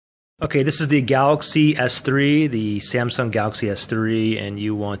Okay, this is the Galaxy S3, the Samsung Galaxy S3, and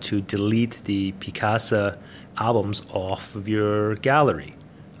you want to delete the Picasa albums off of your gallery.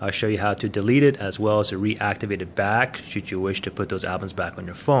 I'll show you how to delete it as well as to reactivate it back should you wish to put those albums back on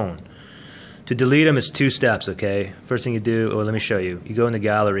your phone. To delete them is two steps, okay? First thing you do, let me show you. You go in the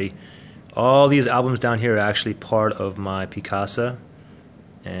gallery. All these albums down here are actually part of my Picasa,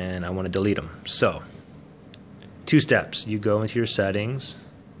 and I want to delete them. So, two steps. You go into your settings,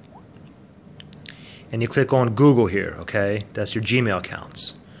 and you click on Google here, okay? That's your Gmail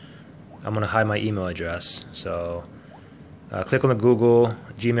accounts. I'm going to hide my email address. So click on the Google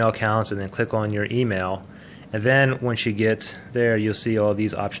Gmail accounts and then click on your email. And then once you get there, you'll see all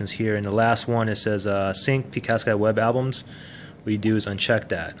these options here. And the last one, it says Sync Picasa Web Albums. What you do is uncheck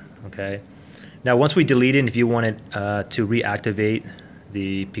that, okay? Now once we delete it, if you wanted to reactivate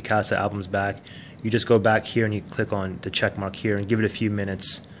the Picasa albums back, you just go back here and you click on the check mark here and give it a few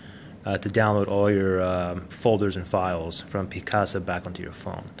minutes to download all your folders and files from Picasa back onto your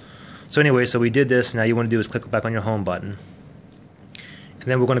phone. So anyway, so we did this. Now you want to do is click back on your home button, and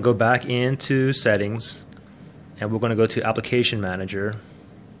then we're going to go back into settings, and we're going to go to Application Manager.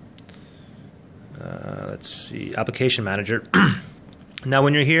 Let's see, Application Manager. Now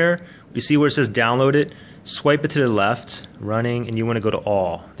when you're here, you see where it says download it, swipe it to the left, running, and you want to go to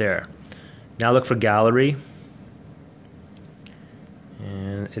all, there. Now look for gallery.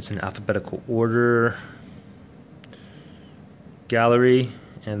 And it's in alphabetical order, gallery,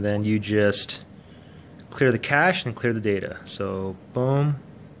 and then you just clear the cache and clear the data. So boom,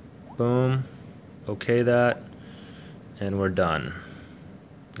 boom, okay that, and we're done.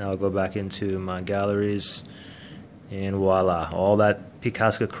 Now I'll go back into my galleries, and voila, all that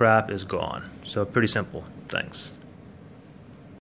Picasa crap is gone. So pretty simple. Thanks.